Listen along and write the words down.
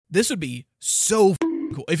This would be so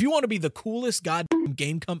cool. If you want to be the coolest goddamn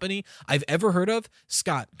game company I've ever heard of,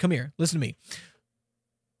 Scott, come here. Listen to me.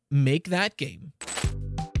 Make that game.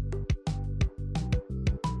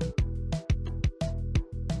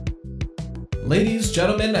 Ladies,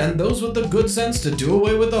 gentlemen, and those with the good sense to do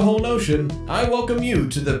away with the whole notion, I welcome you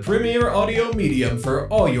to the premier audio medium for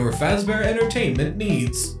all your Fazbear entertainment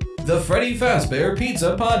needs. The Freddy Fazbear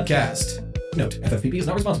Pizza Podcast. Note, FFPP is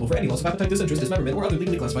not responsible for any loss of appetite, disinterest, dismemberment, or other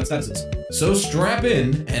legally classified statuses. So strap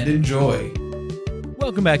in and enjoy.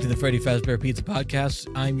 Welcome back to the Freddy Fazbear Pizza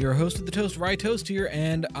Podcast. I'm your host of the Toast, Rye Toast here,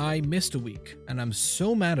 and I missed a week, and I'm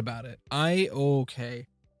so mad about it.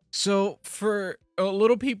 So, for a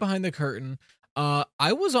little peek behind the curtain,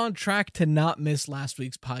 I was on track to not miss last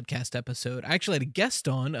week's podcast episode. I actually had a guest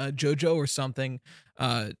on, JoJo or something,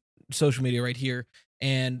 social media right here,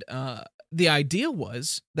 and the idea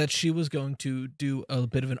was that she was going to do a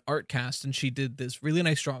bit of an art cast, and she did this really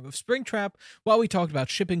nice drawing of Springtrap while we talked about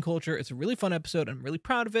shipping culture. It's a really fun episode. I'm really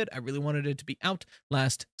proud of it. I really wanted it to be out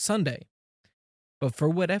last Sunday. But for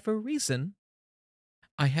whatever reason,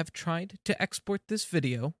 I have tried to export this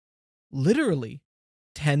video literally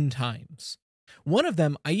 10 times. One of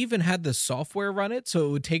them, I even had the software run it, so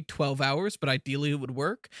it would take 12 hours, but ideally it would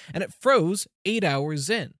work, and it froze 8 hours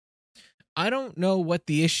in. I don't know what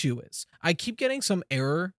the issue is. I keep getting some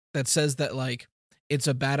error that says that, like, it's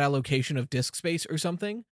a bad allocation of disk space or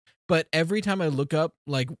something, but every time I look up,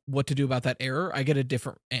 like, what to do about that error, I get a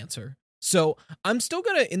different answer. So I'm still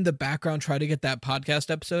going to, in the background, try to get that podcast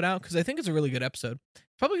episode out, because I think it's a really good episode.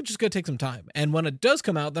 Probably just going to take some time, and when it does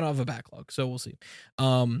come out, then I'll have a backlog, so we'll see.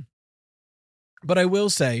 But I will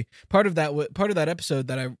say, part of that episode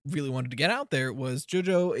that I really wanted to get out there was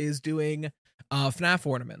JoJo is doing FNAF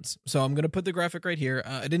ornaments. So I'm going to put the graphic right here.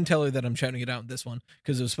 I didn't tell her that I'm shouting it out in this one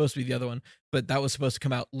because it was supposed to be the other one, but that was supposed to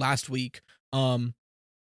come out last week.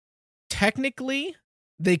 Technically,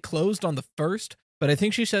 they closed on the 1st, but I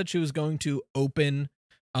think she said she was going to open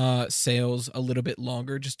sales a little bit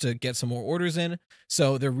longer just to get some more orders in.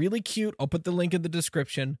 So they're really cute. I'll put the link in the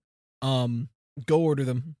description. Go order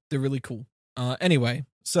them. They're really cool. Anyway,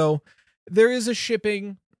 so there is a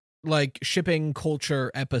shipping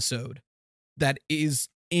culture episode that is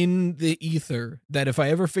in the ether that if I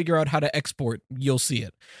ever figure out how to export, you'll see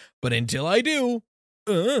it. But until I do,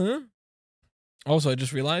 Also, I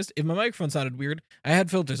just realized if my microphone sounded weird, I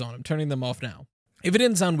had filters on. I'm turning them off now. If it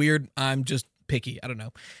didn't sound weird, I'm just picky. I don't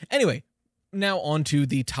know. Anyway, now on to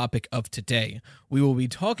the topic of today. We will be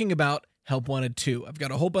talking about Help Wanted 2. I've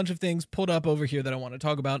got a whole bunch of things pulled up over here that I want to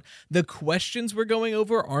talk about. The questions we're going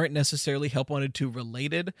over aren't necessarily Help Wanted 2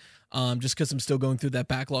 related, just because I'm still going through that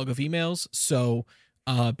backlog of emails. So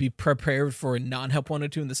be prepared for non-Help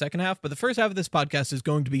Wanted 2 in the second half. But the first half of this podcast is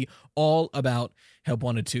going to be all about Help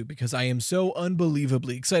Wanted 2 because I am so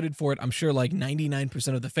unbelievably excited for it. I'm sure like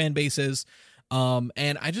 99% of the fan base is.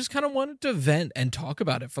 And I just kind of wanted to vent and talk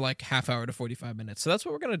about it for like half hour to 45 minutes. So that's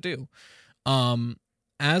what we're going to do.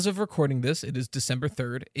 As of recording this, it is December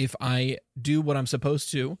 3rd. If I do what I'm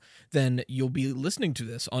supposed to, then you'll be listening to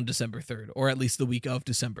this on December 3rd, or at least the week of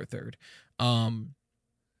December 3rd.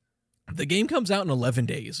 The game comes out in 11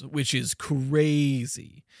 days, which is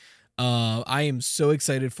crazy. I am so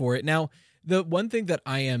excited for it. Now, the one thing that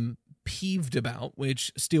I am peeved about,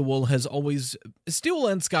 which Steelwool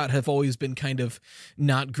and Scott have always been kind of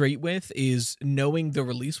not great with, is knowing the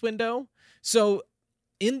release window. So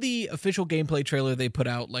in the official gameplay trailer they put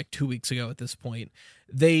out like 2 weeks ago at this point,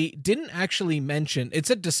 they didn't actually mention, it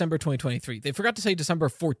said December 2023. They forgot to say December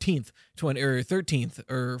 14th, or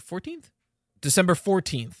 13th, or 14th? December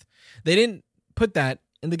 14th. They didn't put that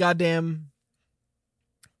in the goddamn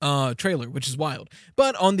trailer, which is wild.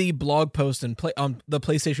 But on the blog post and on the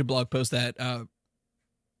PlayStation blog post that Chris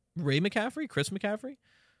McCaffrey?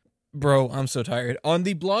 Bro, I'm so tired. On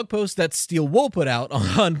the blog post that Steelwool put out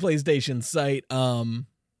on PlayStation's site, I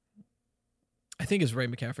think it's Ray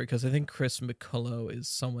McCaffrey, because I think Chris McCullough is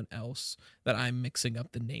someone else that I'm mixing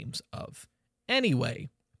up the names of. Anyway,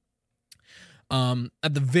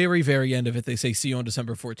 at the very, very end of it, they say, see you on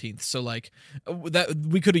December 14th. So like that,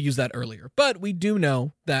 we could have used that earlier, but we do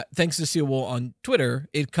know that thanks to Steelwool on Twitter,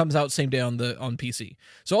 it comes out same day on PC.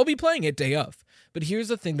 So I'll be playing it day of. But here's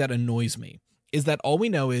the thing that annoys me is that all we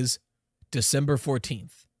know is December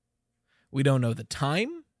 14th. We don't know the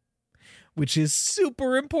time, which is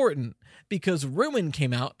super important because Ruin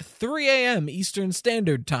came out 3 a.m. Eastern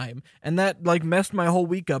Standard Time, and that like messed my whole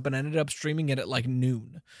week up, and I ended up streaming it at like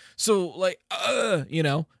noon. So like, yeah,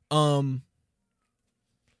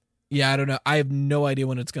 I don't know. I have no idea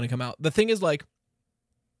when it's going to come out. The thing is, like,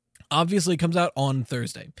 obviously it comes out on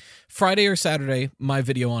Thursday. Friday or Saturday, my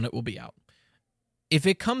video on it will be out. if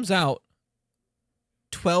it comes out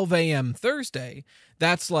 12 a.m. Thursday,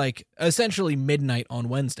 that's like essentially midnight on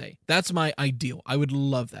Wednesday. That's my ideal. I would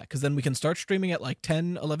love that, because then we can start streaming at like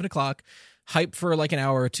 10, 11 o'clock, hype for like an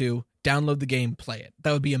hour or two, download the game, play it.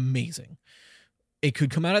 That would be amazing. It could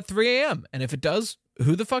come out at 3 a.m. And if it does,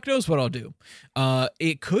 who the fuck knows what I'll do?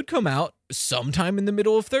 It could come out sometime in the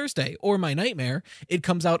middle of Thursday, or my nightmare, it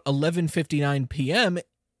comes out 11:59 p.m.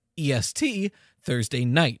 EST Thursday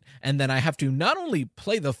night. And then I have to not only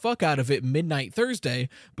play the fuck out of it midnight Thursday,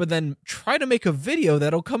 but then try to make a video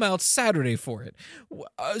that'll come out Saturday for it.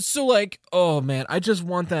 So like, oh man, I just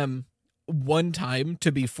want them one time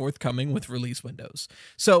to be forthcoming with release windows.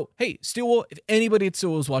 So, hey, Steelwool, if anybody at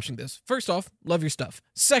Steelwool is watching this, first off, love your stuff.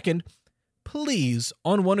 Second, please,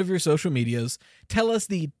 on one of your social medias, tell us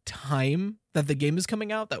the time that the game is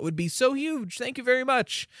coming out. That would be so huge. Thank you very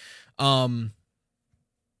much.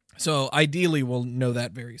 So ideally we'll know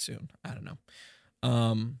that very soon. I don't know.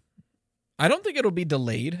 I don't think it'll be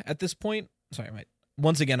delayed at this point. Sorry,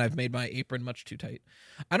 once again, I've made my apron much too tight.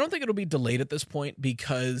 I don't think it'll be delayed at this point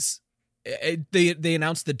because they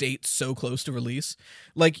announced the date so close to release.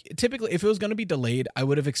 Like, typically, if it was going to be delayed, I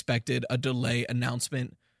would have expected a delay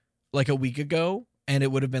announcement like a week ago, and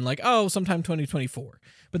it would have been like, oh, sometime 2024.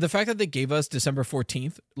 But the fact that they gave us December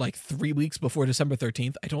 14th, like 3 weeks before December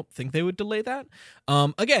 13th, I don't think they would delay that.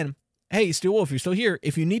 Again, hey, Steelwool, if you're still here,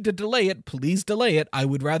 if you need to delay it, please delay it. I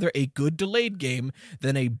would rather a good delayed game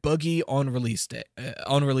than a buggy on release day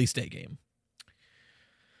game.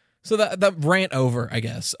 So that rant over, I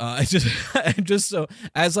guess. Just so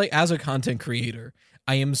as a content creator,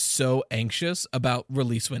 I am so anxious about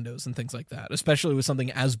release windows and things like that, especially with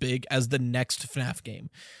something as big as the next FNAF game.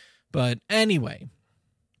 But anyway,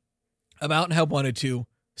 about Help Wanted 2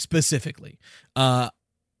 specifically, I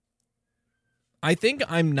think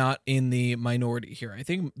I'm not in the minority here. I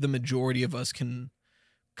think the majority of us can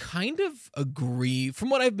kind of agree, from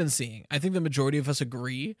what I've been seeing, I think the majority of us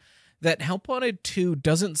agree that Help Wanted 2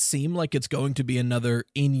 doesn't seem like it's going to be another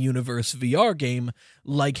in-universe VR game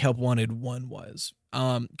like Help Wanted 1 was.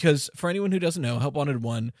 Because for anyone who doesn't know, Help Wanted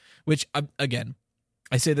 1, which, again,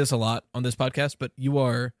 I say this a lot on this podcast, but you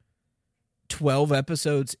are 12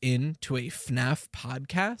 episodes into a FNAF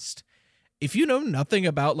podcast. If you know nothing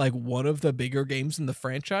about like one of the bigger games in the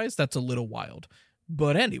franchise, that's a little wild.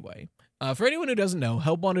 But anyway, for anyone who doesn't know,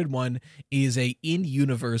 Help Wanted 1 is a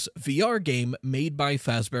in-universe VR game made by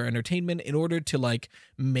Fazbear Entertainment in order to like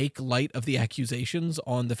make light of the accusations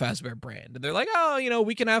on the Fazbear brand. And they're like, oh,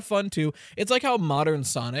 we can have fun too. It's like how modern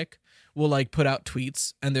Sonic will like put out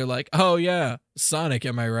tweets and they're like, oh yeah, Sonic,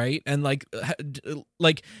 am I right? And like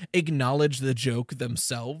acknowledge the joke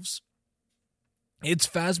themselves. It's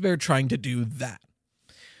Fazbear trying to do that.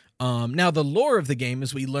 Now the lore of the game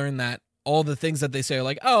is we learn that all the things that they say are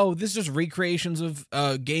like, oh, this is just recreations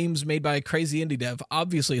of games made by a crazy indie dev.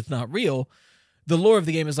 Obviously, it's not real. The lore of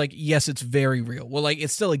the game is like, yes, it's very real. Well, like,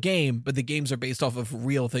 it's still a game, but the games are based off of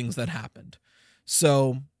real things that happened.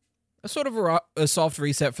 So, a sort of a soft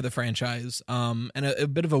reset for the franchise, and a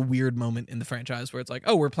bit of a weird moment in the franchise where it's like,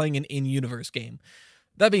 oh, we're playing an in-universe game.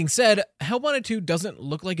 That being said, Help Wanted 2 doesn't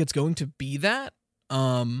look like it's going to be that.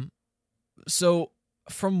 So,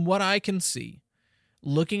 from what I can see,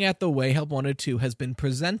 looking at the way Help Wanted 2 has been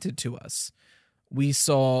presented to us, we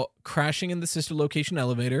saw crashing in the sister location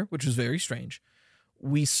elevator, which was very strange.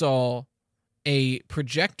 We saw a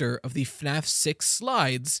projector of the FNAF 6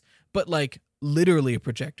 slides, but like literally a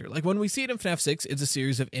projector. Like when we see it in FNAF 6, it's a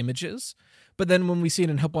series of images. But then when we see it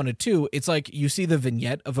in Help Wanted 2, it's like you see the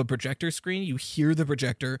vignette of a projector screen, you hear the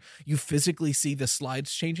projector, you physically see the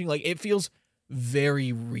slides changing. Like it feels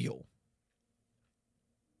very real.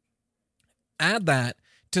 Add that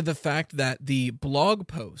to the fact that the blog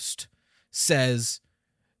post says,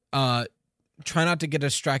 try not to get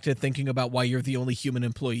distracted thinking about why you're the only human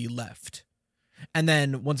employee left. And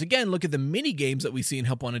then, once again, look at the mini games that we see in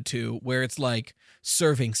Help Wanted 2, where it's like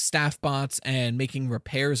serving staff bots and making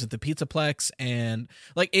repairs at the Pizzaplex. And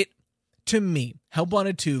like it, to me, Help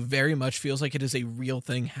Wanted 2 very much feels like it is a real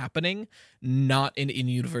thing happening, not an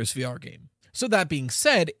in-universe VR game. So that being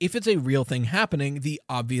said, if it's a real thing happening, the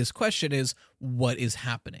obvious question is, what is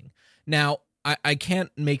happening? Now, I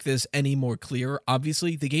can't make this any more clear.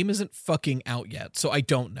 Obviously, the game isn't fucking out yet, so I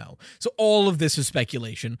don't know. So all of this is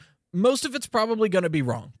speculation. Most of it's probably going to be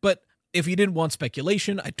wrong, but if you didn't want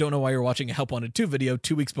speculation, I don't know why you're watching a Help Wanted 2 video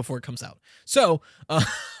 2 weeks before it comes out. So,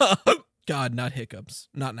 God, not hiccups.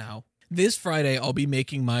 Not now. This Friday, I'll be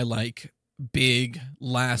making my, big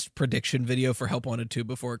last prediction video for Help Wanted 2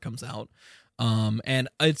 before it comes out. And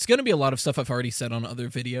it's going to be a lot of stuff I've already said on other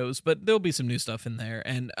videos, but there'll be some new stuff in there.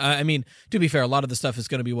 And I mean, to be fair, a lot of the stuff is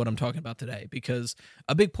going to be what I'm talking about today, because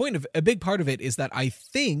a big part of it is that I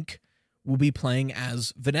think we'll be playing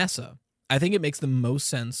as Vanessa. I think it makes the most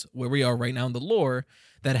sense where we are right now in the lore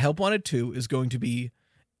that Help Wanted 2 is going to be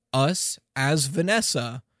us as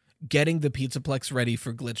Vanessa getting the Pizzaplex ready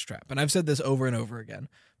for Glitch Trap. And I've said this over and over again,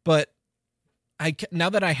 but now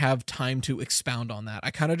that I have time to expound on that, I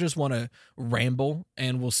kind of just want to ramble,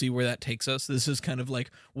 and we'll see where that takes us. This is kind of like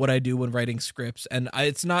what I do when writing scripts, and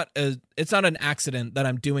it's not an accident that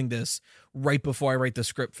I'm doing this right before I write the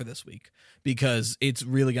script for this week, because it's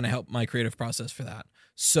really going to help my creative process for that.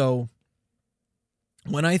 So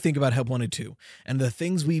when I think about Help Wanted 2 and the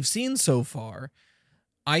things we've seen so far,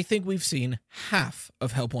 I think we've seen half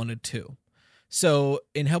of Help Wanted 2. So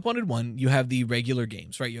in Help Wanted 1, you have the regular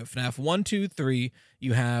games, right? You have FNAF 1, 2, 3.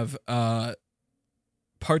 You have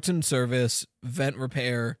Parts and Service, Vent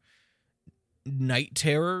Repair, Night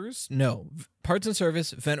Terrors. No, Parts and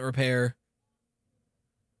Service, Vent Repair.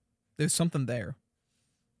 There's something there.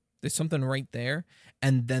 There's something right there.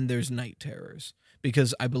 And then there's Night Terrors,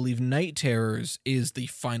 because I believe Night Terrors is the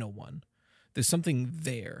final one. There's something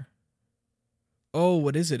there. Oh,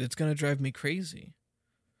 what is it? It's going to drive me crazy.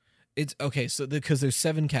 It's okay, so because there's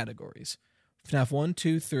 7 categories: FNAF 1,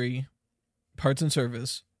 2, 3, Parts and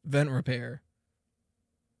Service, Vent Repair.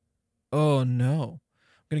 Oh no,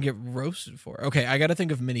 I'm gonna get roasted for it. Okay, I gotta think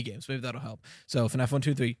of mini games. Maybe that'll help. So FNAF 1,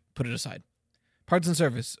 2, 3, put it aside. Parts and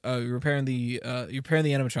Service, you're repairing the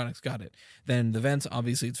animatronics. Got it. Then the vents,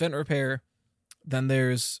 obviously it's Vent Repair. Then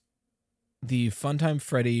there's the Funtime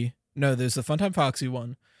Freddy. No, there's the Funtime Foxy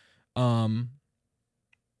one.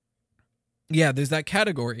 Yeah, there's that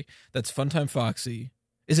category that's Funtime Foxy.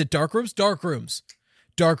 Is it Dark Rooms? Dark Rooms.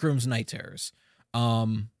 Dark Rooms Night Terrors.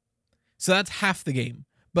 So that's half the game.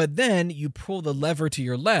 But then you pull the lever to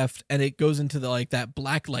your left and it goes into the that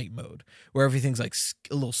black light mode where everything's like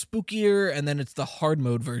a little spookier, and then it's the hard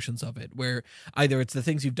mode versions of it where either it's the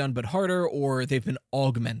things you've done but harder, or they've been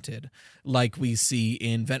augmented, like we see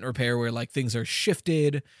in Vent Repair where things are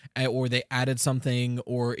shifted, or they added something,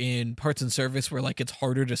 or in Parts and Service where it's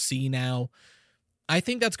harder to see now. I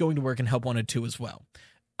think that's going to work in Help Wanted 2 as well.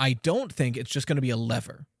 I don't think it's just going to be a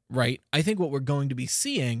lever, right? I think what we're going to be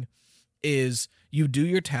seeing is you do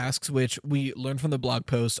your tasks, which we learned from the blog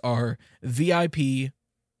post are VIP.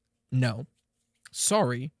 No,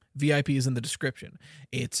 sorry. VIP is in the description.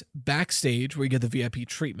 It's backstage where you get the VIP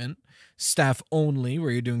treatment, staff only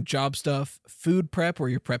where you're doing job stuff, food prep where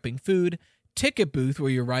you're prepping food, ticket booth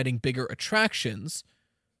where you're riding bigger attractions.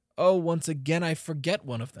 Oh, once again, I forget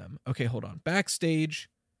one of them. Okay, hold on. Backstage,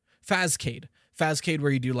 Fazcade. Fazcade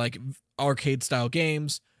where you do arcade style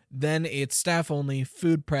games. Then it's staff only,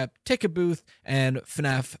 food prep, ticket booth, and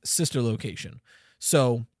FNAF sister location.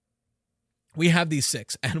 So we have these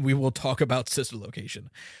 6, and we will talk about sister location.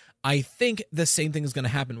 I think the same thing is going to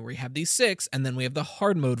happen where we have these 6, and then we have the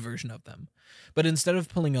hard mode version of them. But instead of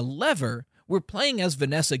pulling a lever, we're playing as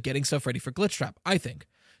Vanessa getting stuff ready for Glitch Trap, I think.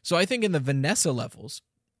 So I think in the Vanessa levels,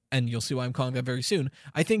 and you'll see why I'm calling that very soon,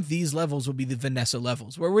 I think these levels will be the Vanessa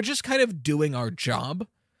levels, where we're just kind of doing our job.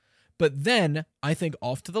 But then I think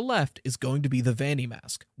off to the left is going to be the Vanny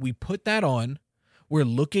mask. We put that on. We're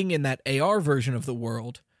looking in that AR version of the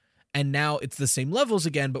world. And now it's the same levels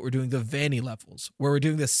again, but we're doing the Vanny levels where we're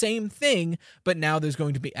doing the same thing, but now there's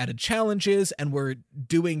going to be added challenges and we're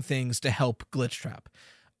doing things to help Glitch Trap.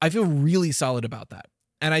 I feel really solid about that.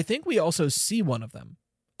 And I think we also see one of them.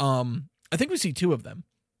 I think we see 2 of them.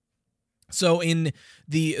 So in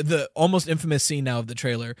the almost infamous scene now of the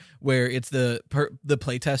trailer where it's the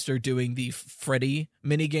playtester doing the Freddy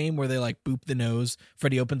mini game where they boop the nose,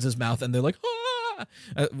 Freddy opens his mouth and they're like, ah!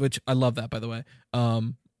 Which I love that, by the way.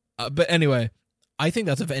 But anyway, I think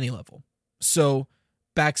that's of any level. So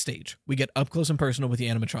backstage, we get up close and personal with the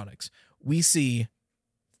animatronics. We see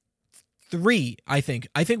 3, I think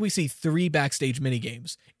we see 3 backstage mini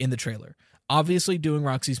games in the trailer. Obviously, doing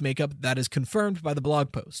Roxy's makeup, that is confirmed by the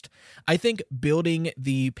blog post. I think building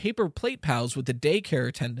the paper plate pals with the daycare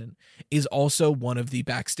attendant is also one of the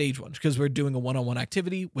backstage ones, because we're doing a one-on-one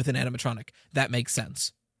activity with an animatronic. That makes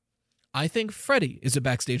sense. I think Freddy is a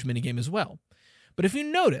backstage minigame as well. But if you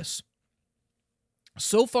notice,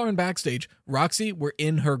 so far in backstage, Roxy, we're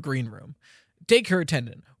in her green room. Daycare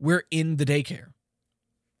attendant, we're in the daycare.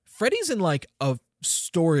 Freddy's in a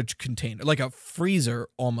storage container, like a freezer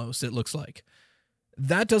almost, it looks like.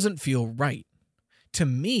 That doesn't feel right. To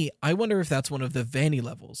me, I wonder if that's one of the Vanny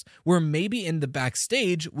levels, where maybe in the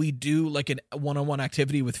backstage we do a one-on-one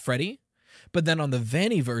activity with Freddy, but then on the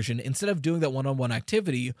Vanny version, instead of doing that one-on-one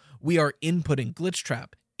activity, we are inputting Glitch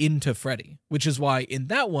Trap into Freddy, which is why in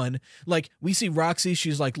that one, like, we see Roxy,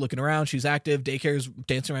 she's like looking around, she's active, Daycare's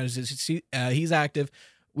dancing around, he's active.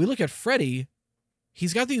 We look at Freddy,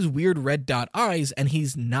 he's got these weird red dot eyes and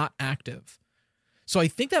he's not active. So I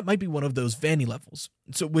think that might be one of those Vanny levels,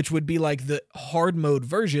 so which would be like the hard mode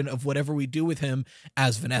version of whatever we do with him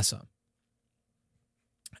as Vanessa.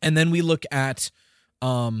 And then we look at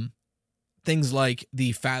things like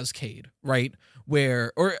the Fazcade, right?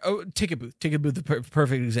 Where, Ticket Booth, the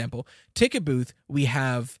perfect example. Ticket Booth, we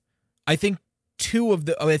have, I think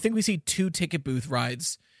we see 2 Ticket Booth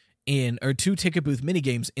rides or 2 Ticket Booth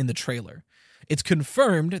minigames in the trailer. It's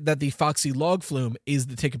confirmed that the Foxy Log Flume is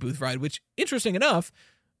the Ticket Booth ride, which, interesting enough,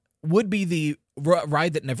 would be the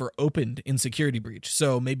ride that never opened in Security Breach.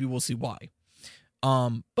 So maybe we'll see why.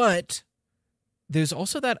 But there's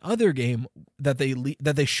also that other game that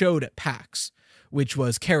they showed at PAX, which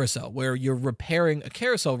was Carousel, where you're repairing a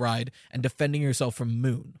carousel ride and defending yourself from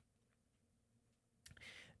Moon.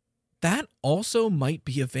 That also might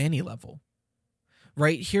be a Vanny level,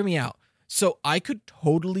 right? Hear me out. So I could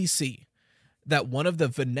totally see that one of the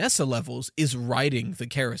Vanessa levels is riding the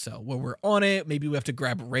carousel, where we're on it. Maybe we have to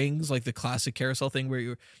grab rings, like the classic carousel thing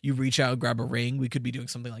where you reach out and grab a ring. We could be doing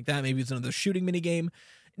something like that. Maybe it's another shooting mini game.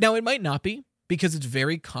 Now, it might not be, because it's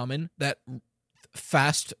very common that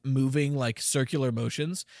fast moving, like, circular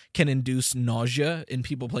motions can induce nausea in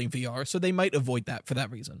people playing VR. So they might avoid that for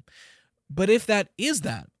that reason. But if that is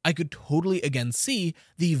that, I could totally again see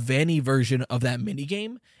the Vanny version of that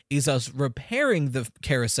minigame is us repairing the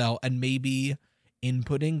carousel and maybe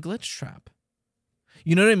inputting Glitch Trap.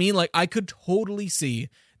 You know what I mean? Like, I could totally see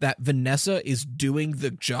that Vanessa is doing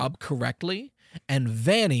the job correctly and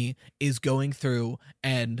Vanny is going through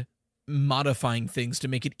and modifying things to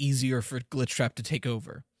make it easier for Glitch Trap to take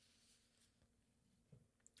over.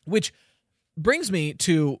 Which brings me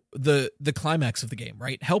to the climax of the game,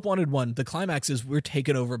 right? Help Wanted 1, the climax is we're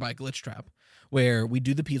taken over by Glitch Trap, where we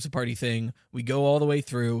do the pizza party thing, we go all the way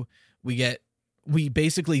through, we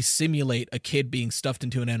basically simulate a kid being stuffed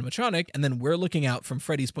into an animatronic, and then we're looking out from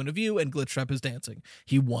Freddy's point of view, and Glitch Trap is dancing.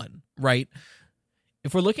 He won, right?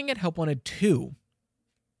 If we're looking at Help Wanted 2,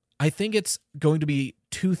 I think it's going to be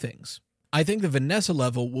 2 things. I think the Vanessa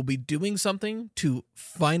level will be doing something to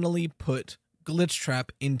finally put Glitch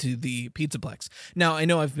Trap into the Pizzaplex. Now, I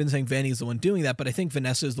know I've been saying Vanny is the one doing that, but I think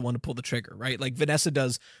Vanessa is the one to pull the trigger, right? Like, Vanessa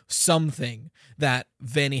does something that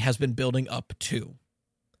Vanny has been building up to.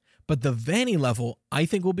 But the Vanny level, I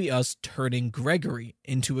think, will be us turning Gregory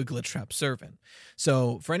into a Glitch Trap servant.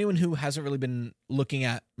 So for anyone who hasn't really been looking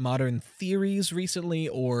at modern theories recently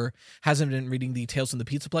or hasn't been reading the Tales from the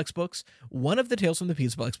Pizzaplex books, one of the Tales from the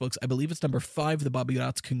Pizzaplex books, I believe it's number 5, the Bobby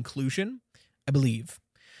Dots Conclusion, I believe,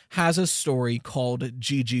 has a story called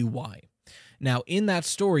GGY. Now, in that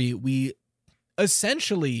story, we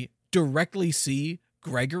essentially directly see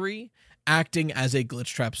Gregory acting as a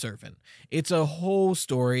Glitch Trap servant. It's a whole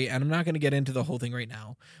story, and I'm not going to get into the whole thing right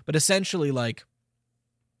now, but essentially, like,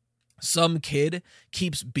 some kid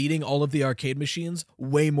keeps beating all of the arcade machines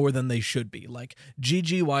way more than they should be. Like,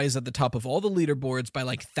 GGY is at the top of all the leaderboards by,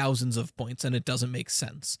 like, thousands of points, and it doesn't make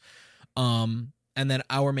sense. And then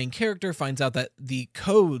our main character finds out that the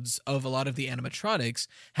codes of a lot of the animatronics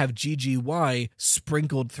have GGY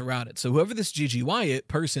sprinkled throughout it. So whoever this GGY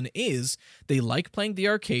person is, they like playing the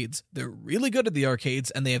arcades, they're really good at the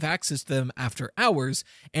arcades, and they have access to them after hours,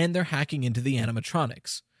 and they're hacking into the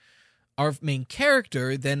animatronics. Our main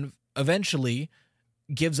character then eventually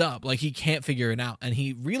gives up, like, he can't figure it out, and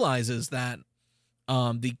he realizes that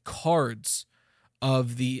the cards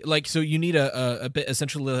of the, like, so you need a bit,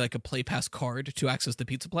 essentially like a play pass card to access the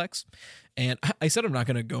Pizzaplex. And I said I'm not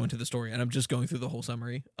going to go into the story, and I'm just going through the whole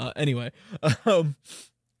summary. Anyway,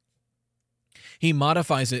 he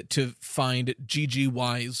modifies it to find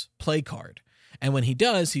GGY's play card. And when he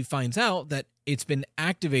does, he finds out that it's been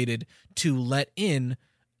activated to let in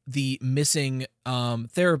the missing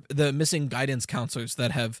the missing guidance counselors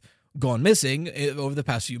that have gone missing over the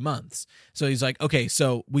past few months. So he's like, okay,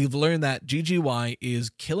 so we've learned that GGY is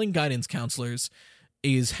killing guidance counselors,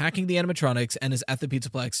 is hacking the animatronics, and is at the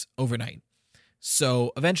Pizzaplex overnight.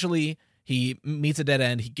 So eventually he meets a dead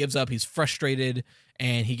end, he gives up, he's frustrated,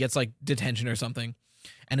 and he gets, like, detention or something.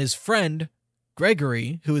 And his friend,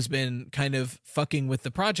 Gregory, who has been kind of fucking with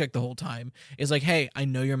the project the whole time, is like, hey, I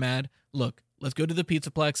know you're mad. Look, let's go to the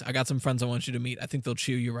Pizzaplex. I got some friends I want you to meet. I think they'll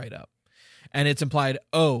cheer you right up. And it's implied,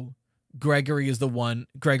 oh, Gregory is the one,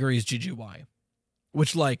 Gregory is GGY.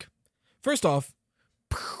 Which, like, first off,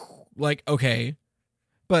 like, okay.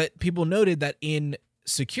 But people noted that in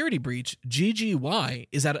Security Breach, GGY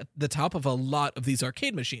is at the top of a lot of these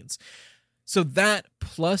arcade machines. So that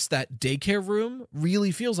plus that daycare room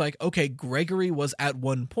really feels like, okay, Gregory was at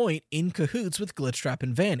one point in cahoots with Glitchtrap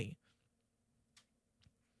and Vanny.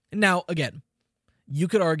 Now, again, you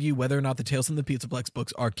could argue whether or not the Tales from the Pizzaplex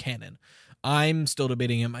books are canon. I'm still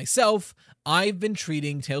debating it myself. I've been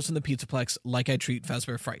treating Tales from the Pizzaplex like I treat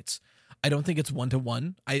Fazbear Frights. I don't think it's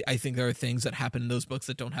one-to-one. I think there are things that happen in those books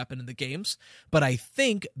that don't happen in the games, but I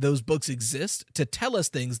think those books exist to tell us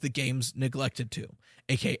things the games neglected to,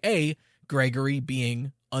 aka Gregory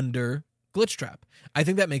being under Glitchtrap. I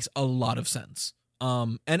think that makes a lot of sense.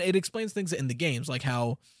 And it explains things in the games, like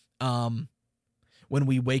how when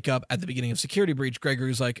we wake up at the beginning of Security Breach,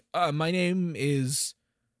 Gregory's like, my name is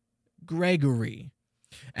Gregory.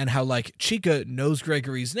 And how like Chica knows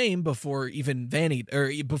Gregory's name before even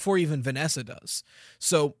Vanessa does.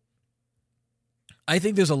 So I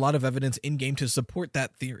think there's a lot of evidence in game to support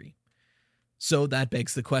that theory. So that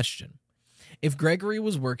begs the question. If Gregory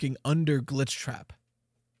was working under Glitchtrap,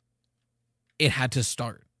 it had to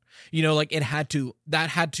start. That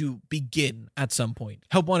had to begin at some point.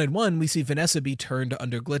 Help Wanted 1, we see Vanessa be turned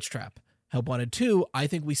under Glitchtrap. Help Wanted 2, I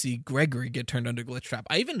think we see Gregory get turned under Glitchtrap.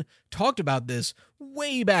 I even talked about this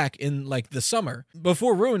way back in like the summer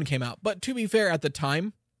before Ruin came out. But to be fair, at the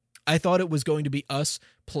time, I thought it was going to be us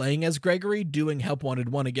playing as Gregory doing Help Wanted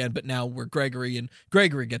 1 again, but now we're Gregory and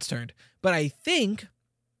Gregory gets turned. But I think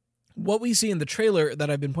what we see in the trailer that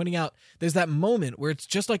I've been pointing out, there's that moment where it's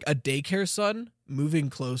just like a daycare son moving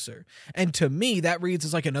closer. And to me, that reads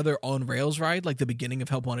as like another on rails ride, like the beginning of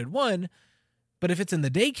Help Wanted 1. But if it's in the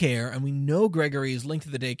daycare and we know Gregory is linked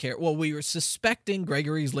to the daycare, well, we were suspecting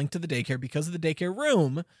Gregory is linked to the daycare because of the daycare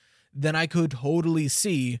room, then I could totally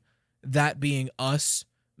see that being us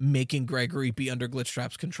making Gregory be under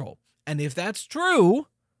Glitchtrap's control. And if that's true,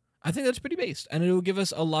 I think that's pretty based, and it will give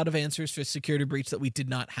us a lot of answers for Security Breach that we did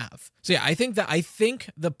not have. So yeah, I think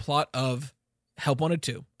the plot of Help Wanted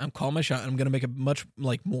 2, I'm calling my shot, and I'm going to make a much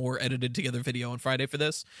like more edited together video on Friday for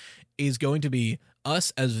this, is going to be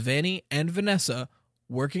us as Vanny and Vanessa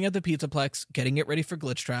working at the Pizzaplex, getting it ready for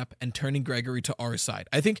Glitchtrap, and turning Gregory to our side.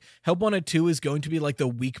 I think Help Wanted 2 is going to be like the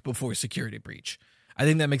week before Security Breach. I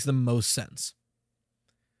think that makes the most sense.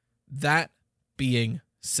 That being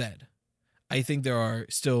said, I think there are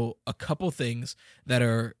still a couple things that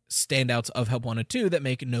are standouts of Help Wanted 2 that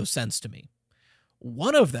make no sense to me.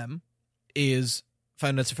 One of them is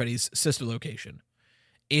Five Nights at Freddy's sister location.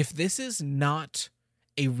 If this is not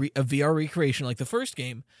a VR recreation like the first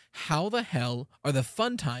game, how the hell are the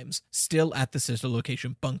fun times still at the sister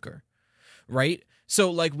location bunker? Right? So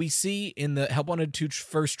like we see in the Help Wanted 2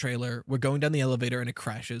 first trailer, we're going down the elevator and it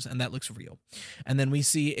crashes, and that looks real. And then we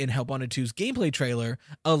see in Help Wanted 2's gameplay trailer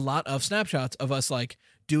a lot of snapshots of us like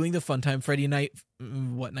doing the Funtime Freddy night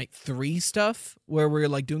 3 stuff, where we're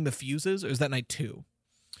like doing the fuses, or is that night 2?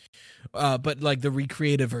 But like the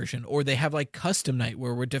recreative version, or they have like custom night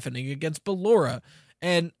where we're defending against Ballora.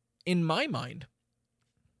 And in my mind,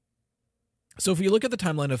 so if you look at the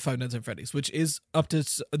timeline of Five Nights at Freddy's, which is up to,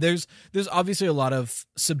 there's obviously a lot of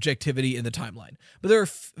subjectivity in the timeline, but there are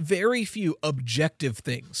very few objective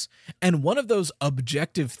things. And one of those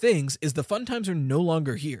objective things is the fun times are no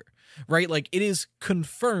longer here, right? Like it is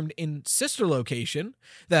confirmed in sister location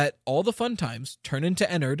that all the fun times turn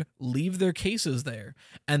into Ennard, leave their cases there,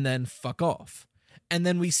 and then fuck off. And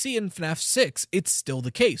then we see in FNAF 6, it's still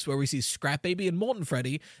the case, where we see Scrap Baby and Molten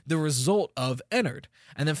Freddy, the result of Ennard.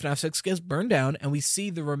 And then FNAF 6 gets burned down, and we see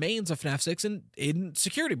the remains of FNAF 6 in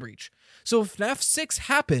Security Breach. So if FNAF 6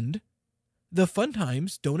 happened, the fun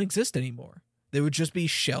times don't exist anymore. They would just be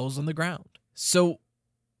shells on the ground. So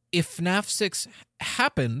if FNAF 6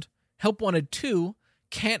 happened, Help Wanted 2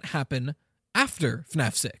 can't happen after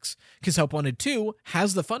FNAF 6, because Help Wanted 2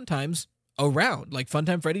 has the fun times around. Like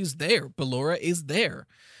Funtime Freddy's there, Ballora is there.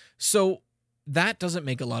 So that doesn't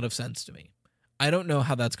make a lot of sense to me. I don't know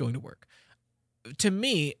how that's going to work. To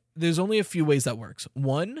me, there's only a few ways that works.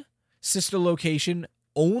 One, sister location,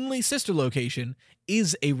 only sister location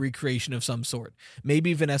is a recreation of some sort.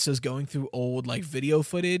 Maybe Vanessa's going through old like video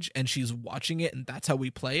footage and she's watching it and that's how we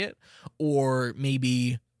play it. Or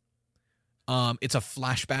maybe it's a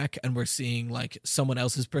flashback and we're seeing like someone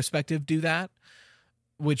else's perspective do that,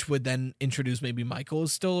 which would then introduce maybe Michael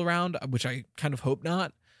is still around, which I kind of hope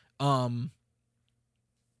not.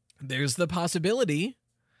 There's the possibility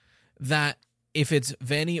that if it's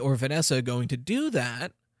Vanny or Vanessa going to do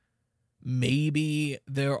that, maybe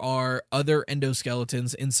there are other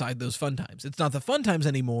endoskeletons inside those fun times. It's not the fun times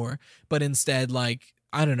anymore, but instead like,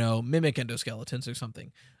 I don't know, mimic endoskeletons or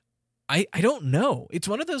something. I don't know. It's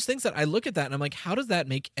one of those things that I look at that and I'm like, how does that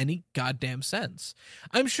make any goddamn sense?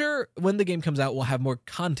 I'm sure when the game comes out, we'll have more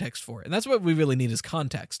context for it. And that's what we really need is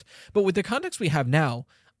context. But with the context we have now,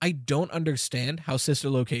 I don't understand how Sister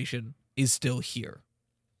Location is still here.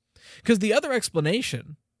 Because the other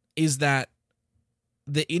explanation is that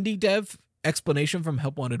the indie dev explanation from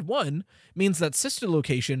Help Wanted 1 means that Sister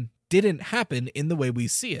Location didn't happen in the way we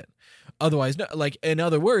see it. Otherwise, no, like, in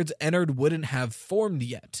other words, Ennard wouldn't have formed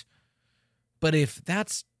yet. But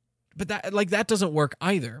that doesn't work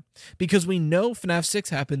either, because we know FNAF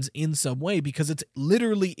 6 happens in some way because it's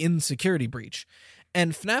literally in Security Breach.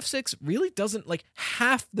 And FNAF 6 really doesn't, like,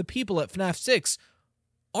 half the people at FNAF 6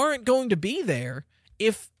 aren't going to be there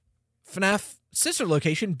if FNAF Sister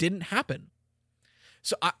Location didn't happen.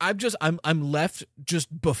 So I'm left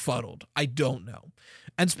just befuddled. I don't know.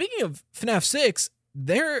 And speaking of FNAF 6,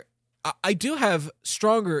 I do have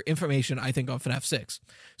stronger information, I think, on FNAF 6.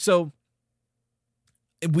 So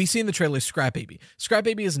we see in the trailer Scrap Baby. Scrap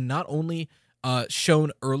Baby is not only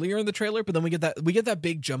shown earlier in the trailer, but then we get that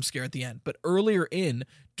big jump scare at the end. But earlier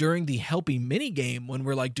during the Helpy mini game, when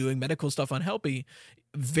we're like doing medical stuff on Helpy,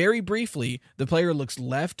 very briefly the player looks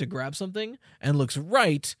left to grab something and looks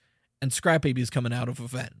right, and Scrap Baby is coming out of a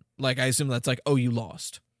vent. Like, I assume that's like, oh, you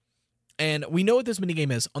lost. And we know what this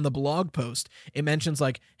minigame is. On the blog post, it mentions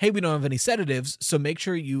like, hey, we don't have any sedatives, so make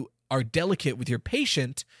sure you are delicate with your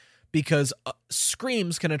patient because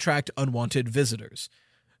screams can attract unwanted visitors.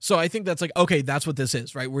 So I think that's like, okay, that's what this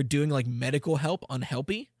is, right? We're doing like medical help on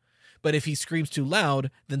Helpy, but if he screams too loud,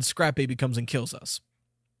 then Scrap Baby comes and kills us.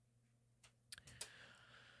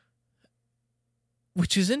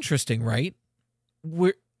 Which is interesting, right?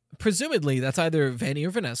 Presumably that's either Vanny or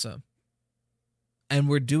Vanessa, and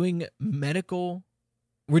we're doing medical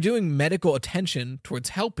attention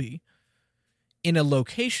towards Helpy in a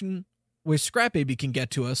location where Scrap Baby can get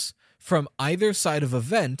to us from either side of a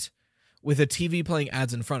vent with a TV playing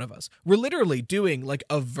ads in front of us. We're literally doing like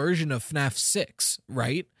a version of FNAF 6,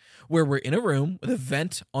 right? Where we're in a room with a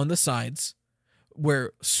vent on the sides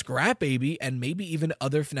where Scrap Baby and maybe even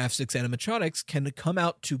other FNAF 6 animatronics can come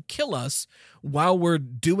out to kill us while we're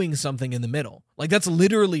doing something in the middle. Like, that's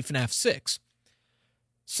literally FNAF 6.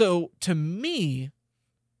 So to me,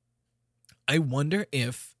 I wonder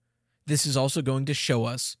if this is also going to show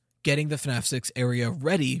us getting the FNAF 6 area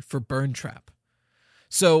ready for Burn Trap.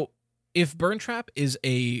 So if Burn Trap is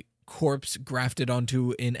a corpse grafted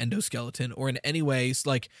onto an endoskeleton, or in any ways,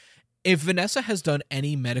 like, if Vanessa has done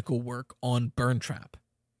any medical work on Burn Trap,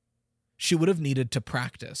 she would have needed to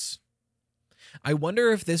practice. I wonder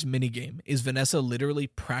if this minigame is Vanessa literally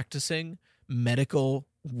practicing medical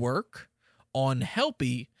work on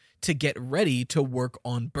Helpy to get ready to work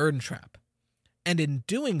on Burn Trap. And in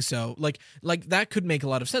doing so, like that could make a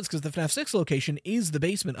lot of sense because the FNAF 6 location is the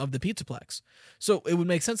basement of the Pizzaplex. So it would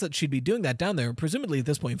make sense that she'd be doing that down there. And presumably at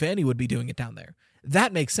this point, Vanny would be doing it down there.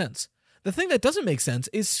 That makes sense. The thing that doesn't make sense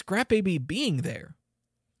is Scrap Baby being there.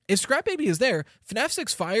 If Scrap Baby is there, FNAF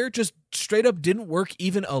 6 Fire just straight up didn't work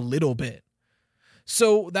even a little bit.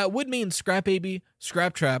 So that would mean Scrap Baby,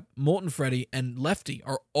 Scrap Trap, Molten Freddy, and Lefty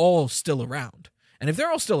are all still around. And if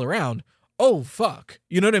they're all still around, oh fuck.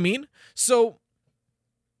 You know what I mean? So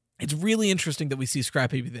it's really interesting that we see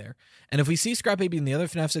Scrap Baby there. And if we see Scrap Baby and the other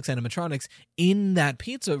FNAF 6 animatronics in that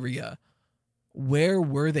pizzeria, where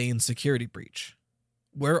were they in Security Breach?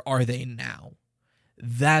 Where are they now?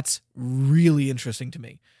 That's really interesting to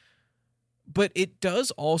me. But it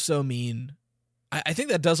does also mean, I think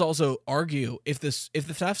that does also argue if the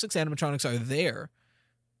FNAF 6 animatronics are there,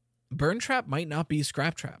 Burn Trap might not be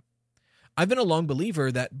Scrap Trap. I've been a long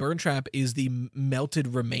believer that Burn Trap is the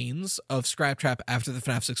melted remains of Scrap Trap after the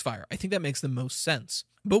FNAF 6 Fire. I think that makes the most sense.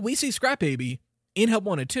 But we see Scrap Baby in Help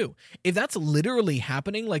Wanted 2. If that's literally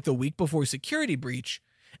happening like the week before Security Breach,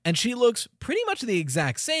 and she looks pretty much the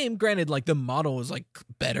exact same, granted, like the model is like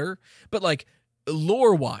better, but like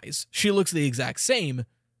lore-wise, she looks the exact same,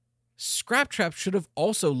 Scrap Trap should have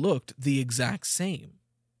also looked the exact same.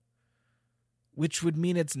 Which would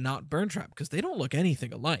mean it's not Burn Trap, because they don't look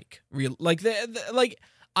anything alike. Like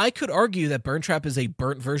I could argue that Burn Trap is a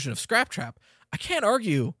burnt version of Scrap Trap. I can't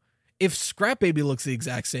argue if Scrap Baby looks the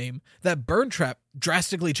exact same that Burn Trap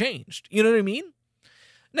drastically changed. You know what I mean?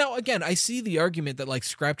 Now, again, I see the argument that like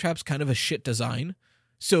Scrap Trap's kind of a shit design,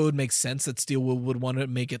 so it would make sense that Steelwood would want to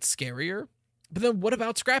make it scarier. But then what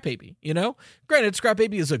about Scrap Baby? You know, granted, Scrap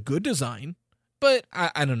Baby is a good design, but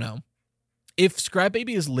I don't know. If Scrap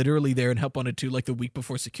Baby is literally there and Help Wanted 2 like the week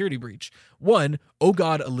before Security Breach, one, oh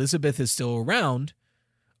god, Elizabeth is still around.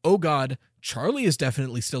 Oh god, Charlie is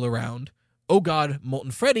definitely still around. Oh god,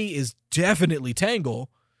 Molten Freddy is definitely Tangle.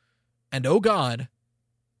 And oh god,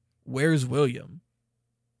 where's William?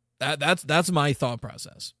 That's my thought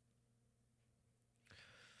process.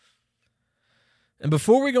 And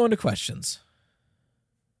before we go into questions,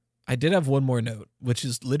 I did have one more note, which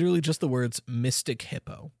is literally just the words Mystic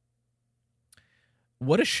Hippo.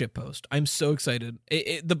 What a shitpost. I'm so excited.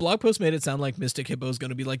 The blog post made it sound like Mystic Hippo is going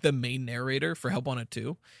to be like the main narrator for Help Wanted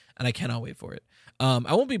 2, and I cannot wait for it.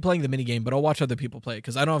 I won't be playing the minigame, but I'll watch other people play it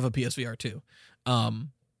because I don't have a PSVR 2.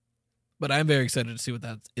 But I'm very excited to see what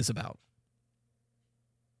that is about.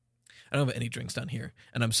 I don't have any drinks down here,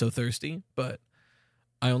 and I'm so thirsty, but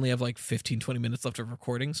I only have like 15, 20 minutes left of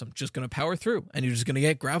recording, so I'm just going to power through, and you're just going to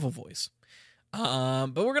get Gravel Voice.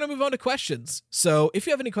 But we're going to move on to questions. So if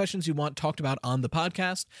you have any questions you want talked about on the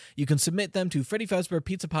podcast, you can submit them to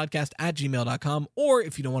freddyfazbearpizzapodcast@gmail.com, or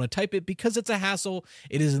if you don't want to type it because it's a hassle,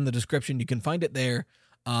 it is in the description. You can find it there.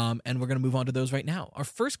 And we're going to move on to those right now. Our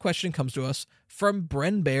first question comes to us from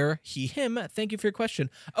Bren Bear, he, him. Thank you for your question.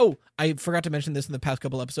 Oh, I forgot to mention this in the past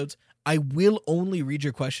couple episodes. I will only read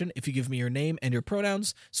your question if you give me your name and your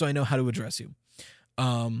pronouns so I know how to address you.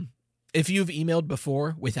 If you've emailed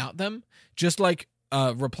before without them, just like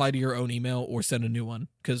reply to your own email or send a new one.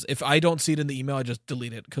 Because if I don't see it in the email, I just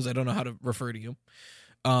delete it because I don't know how to refer to you.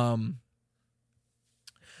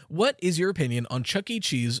 What is your opinion on Chuck E.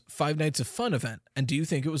 Cheese Five Nights of Fun event? And do you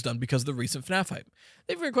think it was done because of the recent FNAF hype?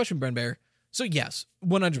 Thank you for your question, Bren Bear. So yes,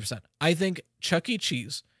 100%. I think Chuck E.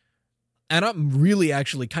 Cheese, and I'm really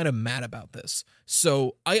actually kind of mad about this.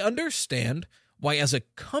 So I understand why as a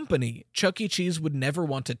company, Chuck E. Cheese would never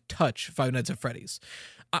want to touch Five Nights at Freddy's.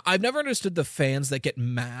 I've never understood the fans that get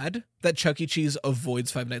mad that Chuck E. Cheese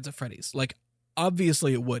avoids Five Nights at Freddy's. Like,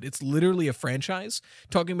 obviously it would. It's literally a franchise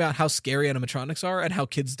talking about how scary animatronics are and how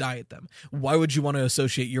kids die at them. Why would you want to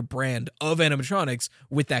associate your brand of animatronics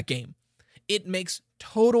with that game? It makes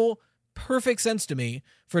total perfect sense to me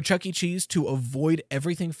for Chuck E. Cheese to avoid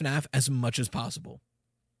everything FNAF as much as possible.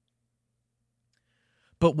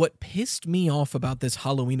 But what pissed me off about this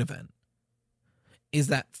Halloween event is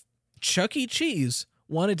that Chuck E. Cheese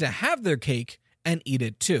wanted to have their cake and eat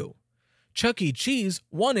it too. Chuck E. Cheese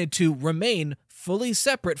wanted to remain fully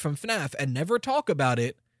separate from FNAF and never talk about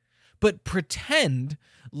it, but pretend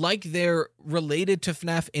like they're related to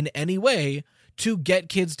FNAF in any way to get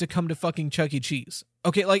kids to come to fucking Chuck E. Cheese.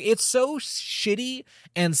 Okay, like, it's so shitty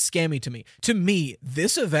and scammy to me. To me,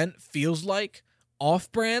 this event feels like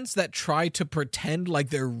off-brands that try to pretend like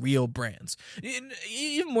they're real brands.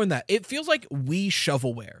 Even more than that, it feels like Wii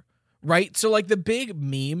shovelware, right? So like the big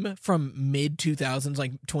meme from mid-2000s,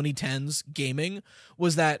 like 2010s gaming,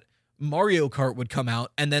 was that Mario Kart would come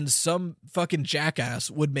out and then some fucking jackass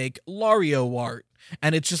would make Lario art.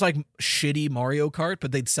 And it's just like shitty Mario Kart,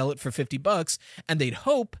 but they'd sell it for $50 and they'd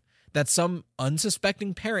hope that some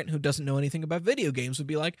unsuspecting parent who doesn't know anything about video games would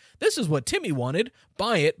be like, this is what Timmy wanted,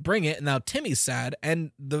 buy it, bring it, and now Timmy's sad,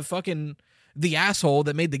 and the asshole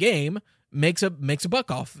that made the game makes a buck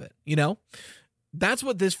off of it, you know? That's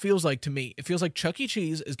what this feels like to me. It feels like Chuck E.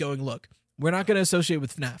 Cheese is going, look, we're not going to associate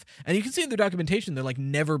with FNAF. And you can see in their documentation, they're like,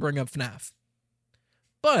 never bring up FNAF.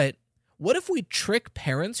 But what if we trick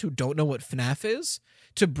parents who don't know what FNAF is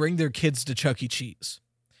to bring their kids to Chuck E. Cheese?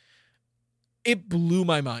 It blew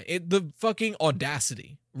my mind. The fucking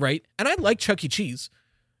audacity, right? And I like Chuck E. Cheese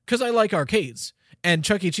because I like arcades. And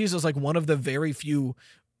Chuck E. Cheese is like one of the very few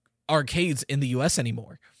arcades in the US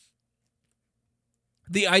anymore.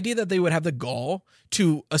 The idea that they would have the gall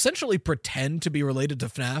to essentially pretend to be related to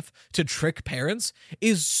FNAF to trick parents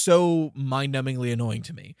is so mind-numbingly annoying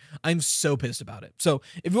to me. I'm so pissed about it. So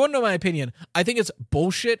if you want to know my opinion, I think it's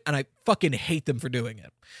bullshit and I fucking hate them for doing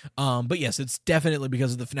it. But yes, it's definitely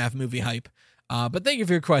because of the FNAF movie hype. But thank you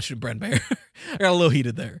for your question, Bren Bear. I got a little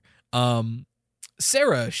heated there.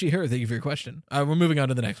 Sarah, thank you for your question. We're moving on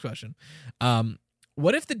to the next question.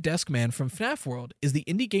 What if the desk man from FNAF World is the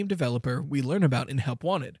indie game developer we learn about in Help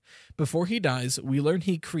Wanted? Before he dies, we learn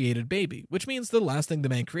he created Baby, which means the last thing the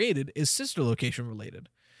man created is sister location related.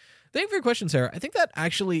 Thank you for your question, Sarah. I think that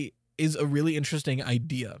actually is a really interesting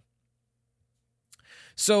idea.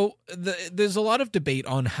 So there's a lot of debate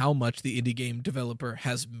on how much the indie game developer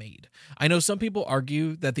has made. I know some people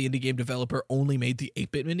argue that the indie game developer only made the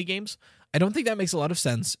 8-bit minigames. I don't think that makes a lot of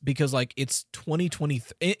sense because, like, it's 2020.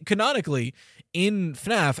 Canonically, in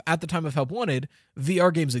FNAF, at the time of Help Wanted,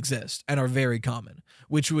 VR games exist and are very common,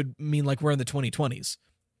 which would mean, like, we're in the 2020s.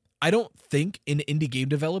 I don't think an indie game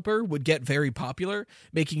developer would get very popular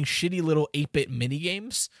making shitty little 8-bit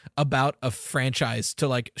minigames about a franchise to,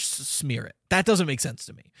 like, smear it. That doesn't make sense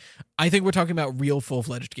to me. I think we're talking about real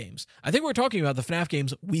full-fledged games. I think we're talking about the FNAF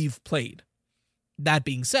games we've played. That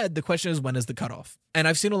being said, the question is, when is the cutoff? And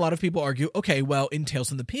I've seen a lot of people argue, okay, well, in Tales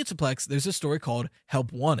from the Pizzaplex, there's a story called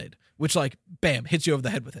Help Wanted, which, like, bam, hits you over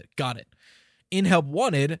the head with it. Got it. In Help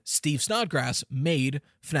Wanted, Steve Snodgrass made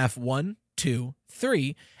FNAF 1, 2,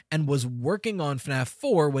 3, and was working on FNAF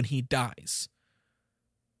 4 when he dies.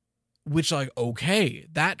 Which, like, okay,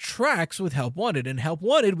 that tracks with Help Wanted. In Help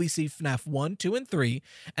Wanted, we see FNAF 1, 2, and 3,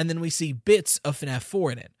 and then we see bits of FNAF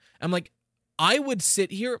 4 in it. I'm like, I would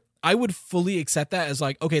sit here, I would fully accept that as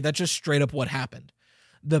like, okay, that's just straight up what happened.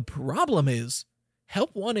 The problem is,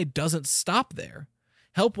 Help Wanted doesn't stop there.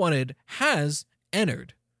 Help Wanted has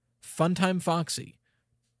Ennard, Funtime Foxy.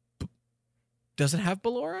 Does it have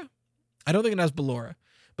Ballora? I don't think it has Ballora,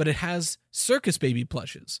 but it has Circus Baby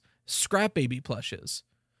plushes, Scrap Baby plushes.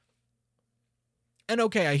 And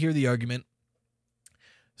okay, I hear the argument.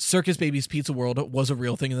 Circus Baby's Pizza World was a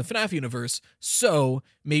real thing in the FNAF universe, so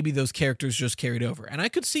maybe those characters just carried over. And I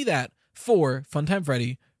could see that for Funtime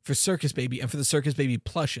Freddy, for Circus Baby, and for the Circus Baby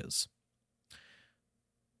plushes.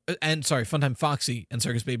 And sorry, Funtime Foxy and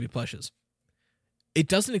Circus Baby plushes. It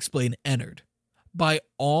doesn't explain Ennard. By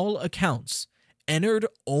all accounts, Ennard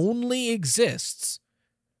only exists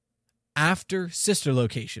after Sister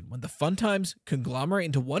Location, when the Funtimes conglomerate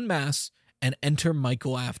into one mass and enter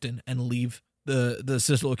Michael Afton and leave the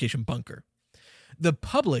Sister Location bunker. The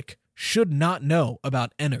public should not know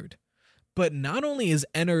about Ennard. But not only is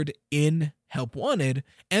Ennard in Help Wanted,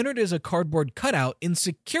 Ennard is a cardboard cutout in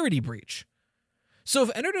Security Breach. So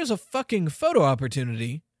if Ennard is a fucking photo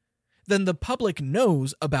opportunity, then the public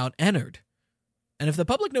knows about Ennard. And if the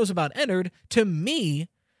public knows about Ennard, to me,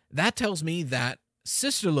 that tells me that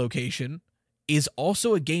Sister Location is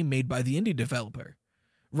also a game made by the indie developer.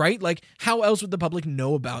 Right? Like, how else would the public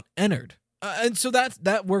know about Ennard? And so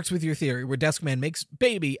that works with your theory, where Deskman makes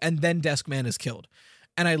baby and then Deskman is killed.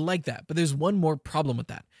 And I like that. But there's one more problem with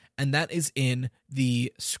that. And that is in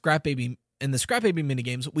the Scrap Baby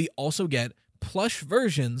minigames, we also get plush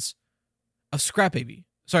versions of Scrap Baby.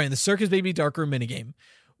 Sorry, in the Circus Baby Dark Room minigame,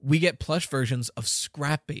 we get plush versions of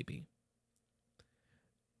Scrap Baby.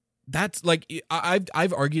 That's like,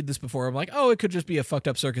 I've argued this before. I'm like, oh, it could just be a fucked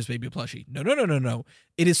up Circus Baby plushie. No.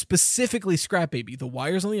 It is specifically Scrap Baby. The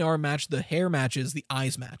wires on the arm match, the hair matches, the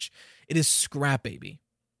eyes match. It is Scrap Baby.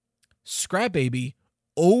 Scrap Baby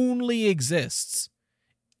only exists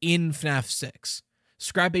in FNAF 6.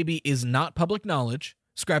 Scrap Baby is not public knowledge.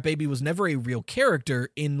 Scrap Baby was never a real character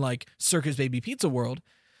in like Circus Baby Pizza World.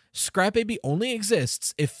 Scrap Baby only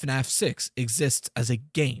exists if FNAF 6 exists as a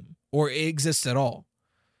game, or it exists at all.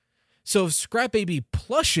 So if Scrap Baby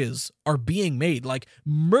plushes are being made, like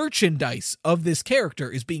merchandise of this character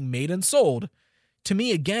is being made and sold, to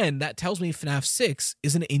me, again, that tells me FNAF 6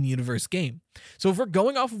 is an in-universe game. So if we're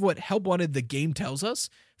going off of what Help Wanted the game tells us,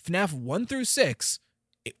 FNAF 1 through 6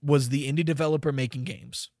 it was the indie developer making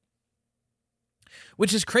games.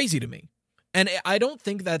 Which is crazy to me. And I don't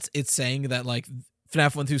think it's saying that like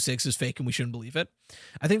FNAF 1 through 6 is fake and we shouldn't believe it.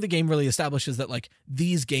 I think the game really establishes that like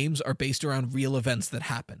these games are based around real events that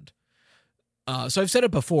happened. So I've said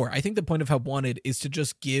it before. I think the point of Help Wanted is to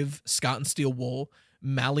just give Scott and Steel Wool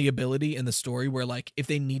malleability in the story where like if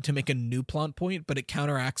they need to make a new plot point but it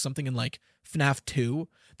counteracts something in like FNAF 2,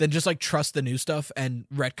 then just like trust the new stuff and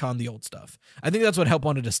retcon the old stuff. I think that's what Help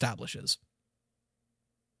Wanted establishes.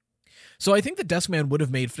 So I think the Deskman would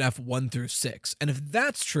have made FNAF 1 through 6. And if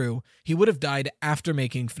that's true, he would have died after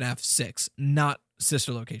making FNAF 6, not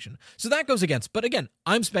Sister Location. So that goes against. But again,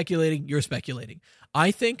 I'm speculating, you're speculating.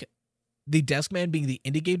 I think the Deskman being the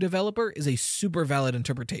indie game developer is a super valid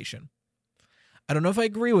interpretation. I don't know if I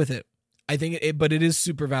agree with it. I think but it is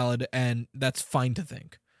super valid, and that's fine to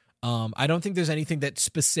think. I don't think there's anything that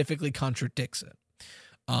specifically contradicts it.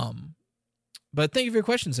 But thank you for your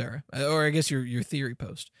question, Sarah. Or I guess your theory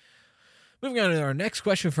post. Moving on to our next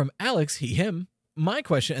question from Alex, him. My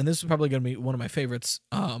question, and this is probably going to be one of my favorites.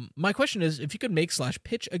 My question is, if you could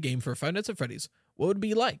make/pitch a game for Five Nights at Freddy's, what would it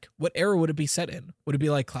be like? What era would it be set in? Would it be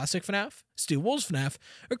like classic FNAF, Steel Wool's FNAF,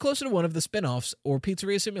 or closer to one of the spin-offs or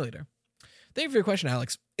Pizzeria Simulator? Thank you for your question,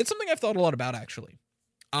 Alex. It's something I've thought a lot about, actually.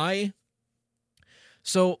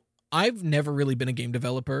 So I've never really been a game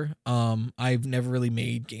developer. I've never really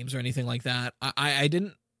made games or anything like that. I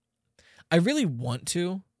really want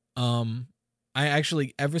to. I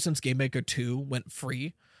actually, ever since Game Maker 2 went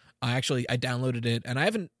free, I downloaded it, and I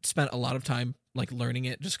haven't spent a lot of time like learning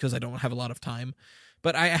it just because I don't have a lot of time.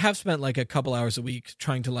 But I have spent like a couple hours a week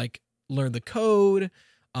trying to like learn the code.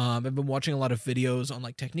 I've been watching a lot of videos on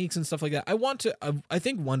like techniques and stuff like that. I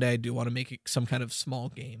think one day I do want to make some kind of small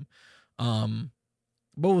game. But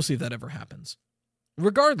we'll see if that ever happens.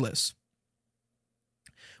 Regardless,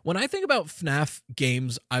 when I think about FNAF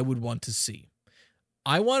games I would want to see,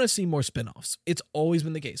 I want to see more spin-offs. It's always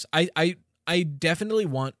been the case. I definitely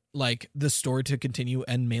want like the story to continue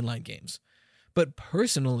and mainline games. But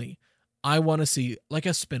personally, I want to see like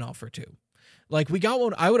a spin-off or two. Like we got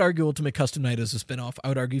one, I would argue Ultimate Custom Night is a spin-off. I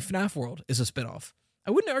would argue FNAF World is a spin-off.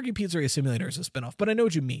 I wouldn't argue Pizzeria Simulator is a spin-off, but I know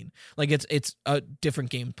what you mean. Like it's a different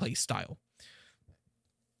gameplay style.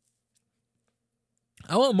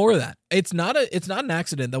 I want more of that. It's not an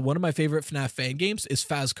accident that one of my favorite FNAF fan games is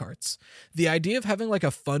Faz Karts. The idea of having like a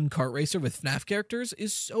fun kart racer with FNAF characters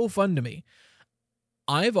is so fun to me.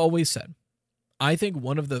 I've always said, I think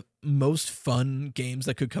one of the most fun games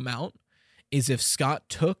that could come out is if Scott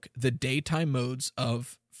took the daytime modes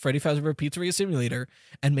of Freddy Fazbear Pizzeria Simulator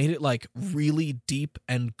and made it like really deep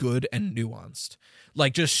and good and nuanced.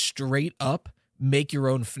 Like just straight up make your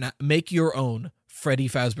own Freddy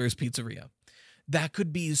Fazbear's Pizzeria. That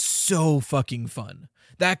could be so fucking fun.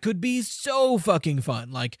 Like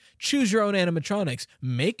choose your own animatronics.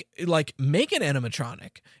 Make an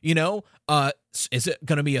animatronic. You know, is it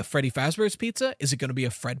gonna be a Freddy Fazbear's Pizza? Is it gonna be a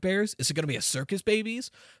Fredbear's? Is it gonna be a Circus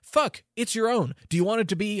Babies? Fuck, it's your own. Do you want it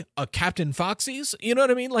to be a Captain Foxy's? You know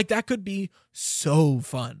what I mean? Like that could be so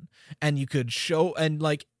fun, and you could show and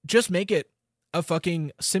like just make it a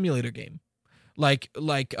fucking simulator game, like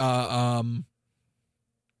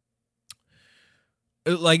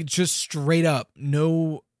just straight up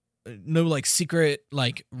no like secret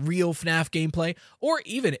like real FNAF gameplay. Or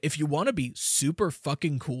even if you want to be super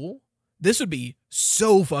fucking cool, this would be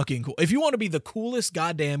so fucking cool. If you want to be the coolest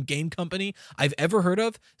goddamn game company I've ever heard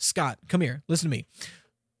of, Scott, come here, listen to me.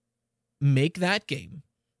 Make that game,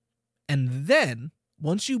 and then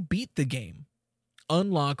once you beat the game,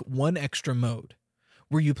 unlock one extra mode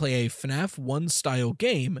where you play a FNAF 1 style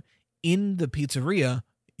game in the pizzeria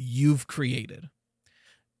you've created.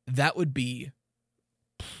 It would be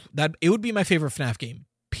my favorite FNAF game,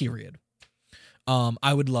 period.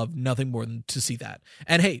 I would love nothing more than to see that.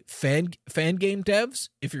 And hey, fan game devs,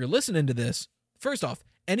 if you're listening to this, first off,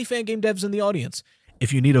 any fan game devs in the audience,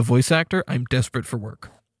 if you need a voice actor, I'm desperate for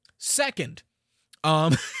work. Second,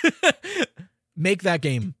 make that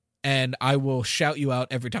game, and I will shout you out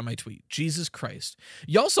every time I tweet. Jesus Christ.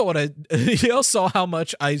 Y'all saw how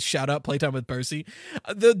much I shout out Playtime with Percy.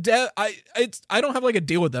 I don't have like a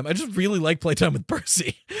deal with them. I just really like Playtime with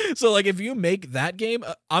Percy. So like if you make that game,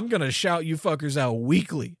 I'm going to shout you fuckers out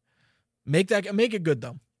weekly. Make it good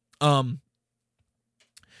though.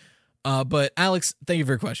 But Alex, thank you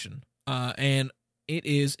for your question. And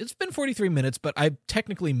it's been 43 minutes, but I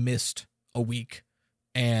technically missed a week.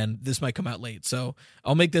 And this might come out late, so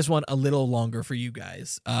I'll make this one a little longer for you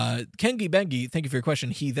guys. Kengi Bengi, thank you for your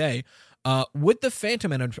question. They, with the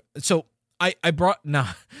Phantom so I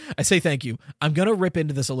say thank you. I'm gonna rip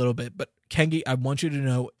into this a little bit, but Kengi, I want you to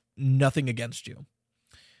know nothing against you.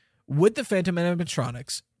 Would the Phantom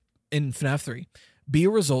animatronics in FNAF 3 be a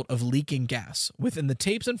result of leaking gas? Within the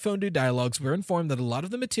tapes and fondue dialogues, we're informed that a lot of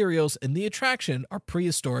the materials in the attraction are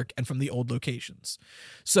prehistoric and from the old locations.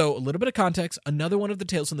 So, a little bit of context, another one of the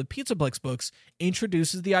Tales from the Pizzaplex books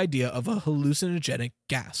introduces the idea of a hallucinogenic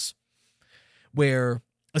gas, where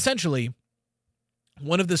essentially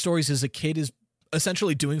one of the stories is a kid is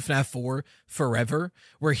essentially doing FNAF 4 forever,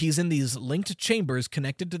 where he's in these linked chambers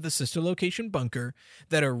connected to the sister location bunker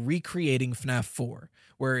that are recreating FNAF 4,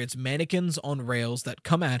 where it's mannequins on rails that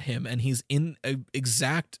come at him, and he's in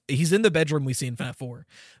the bedroom we see in FNAF 4.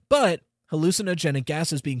 But hallucinogenic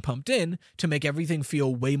gas is being pumped in to make everything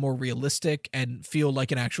feel way more realistic and feel like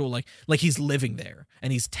an actual, like he's living there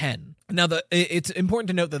and he's 10. Now, it's important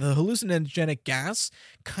to note that the hallucinogenic gas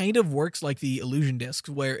kind of works like the illusion discs,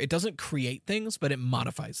 where it doesn't create things, but it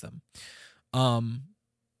modifies them.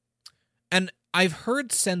 And I've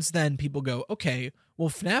heard since then people go, okay, well,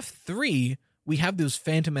 FNAF 3, we have those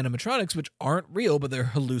phantom animatronics, which aren't real, but they're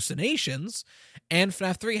hallucinations. And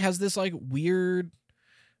FNAF 3 has this like weird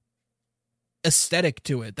aesthetic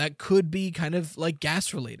to it that could be kind of like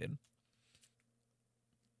gas related.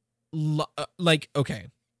 Okay.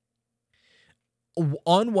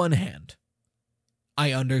 On one hand,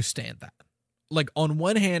 I understand that. Like, on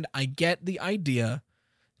one hand, I get the idea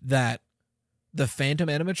that the phantom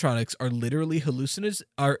animatronics are literally hallucinations,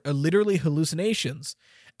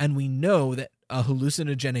 and we know that a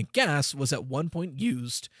hallucinogenic gas was at one point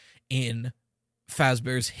used in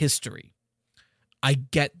Fazbear's history. I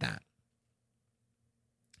get that.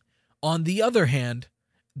 On the other hand,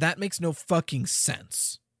 that makes no fucking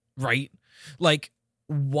sense, right? Like,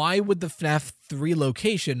 why would the FNAF 3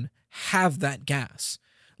 location have that gas,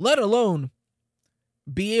 let alone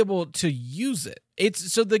be able to use it?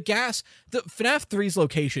 So the FNAF 3's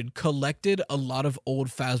location collected a lot of old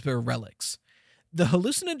Fazbear relics. the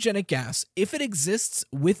hallucinogenic gas, if it exists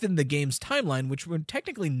within the game's timeline, which we're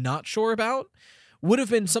technically not sure about, would have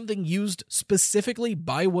been something used specifically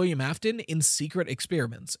by William Afton in secret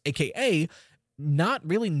experiments, aka not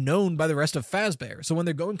really known by the rest of Fazbear. So when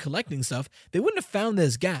they're going collecting stuff, they wouldn't have found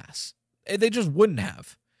this gas. They just wouldn't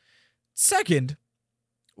have. Second,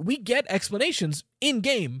 we get explanations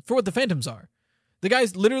in-game for what the phantoms are. The guy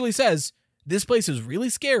literally says, this place is really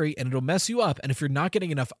scary and it'll mess you up, and if you're not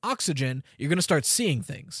getting enough oxygen, you're going to start seeing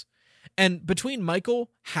things. And between Michael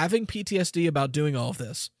having PTSD about doing all of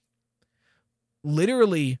this,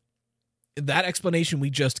 literally that explanation we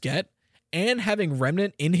just get, and having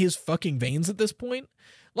Remnant in his fucking veins at this point,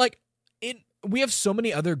 like, we have so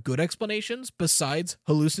many other good explanations besides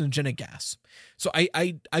hallucinogenic gas. So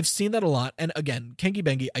I've seen that a lot. And again, Kenki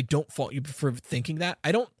Bengi, I don't fault you for thinking that.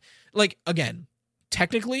 I don't, like, again,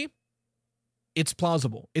 technically, it's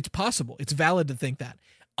plausible. It's possible. It's valid to think that.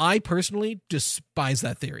 I personally despise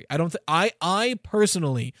that theory. I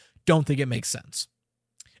personally don't think it makes sense.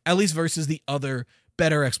 At least versus the other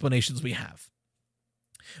better explanations we have.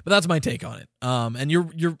 But that's my take on it. And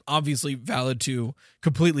you're obviously valid to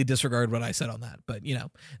completely disregard what I said on that. But, you know,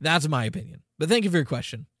 that's my opinion. But thank you for your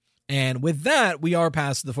question. And with that, we are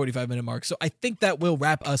past the 45-minute mark. So I think that will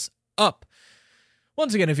wrap us up.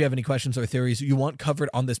 Once again, if you have any questions or theories you want covered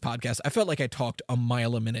on this podcast, I felt like I talked a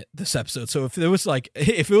mile a minute this episode. So if it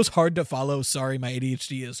was hard to follow, sorry, my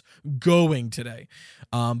ADHD is going today.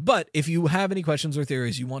 But if you have any questions or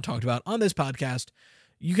theories you want talked about on this podcast,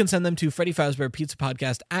 you can send them to Freddy Fazbear Pizza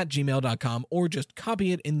Podcast at gmail.com, or just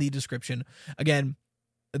copy it in the description. Again,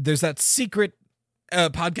 there's that secret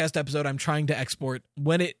podcast episode I'm trying to export.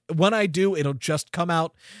 When I do, it'll just come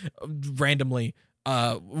out randomly,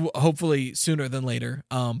 hopefully sooner than later.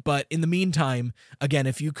 But in the meantime, again,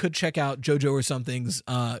 if you could check out JoJo or Something's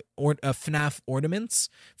FNAF ornaments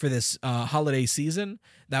for this holiday season,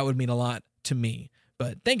 that would mean a lot to me.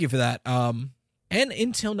 But thank you for that. And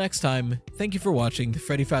until next time, thank you for watching the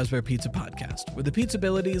Freddy Fazbear Pizza Podcast, where the pizza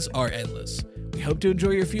abilities are endless. We hope to enjoy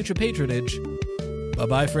your future patronage.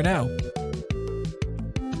 Bye-bye for now.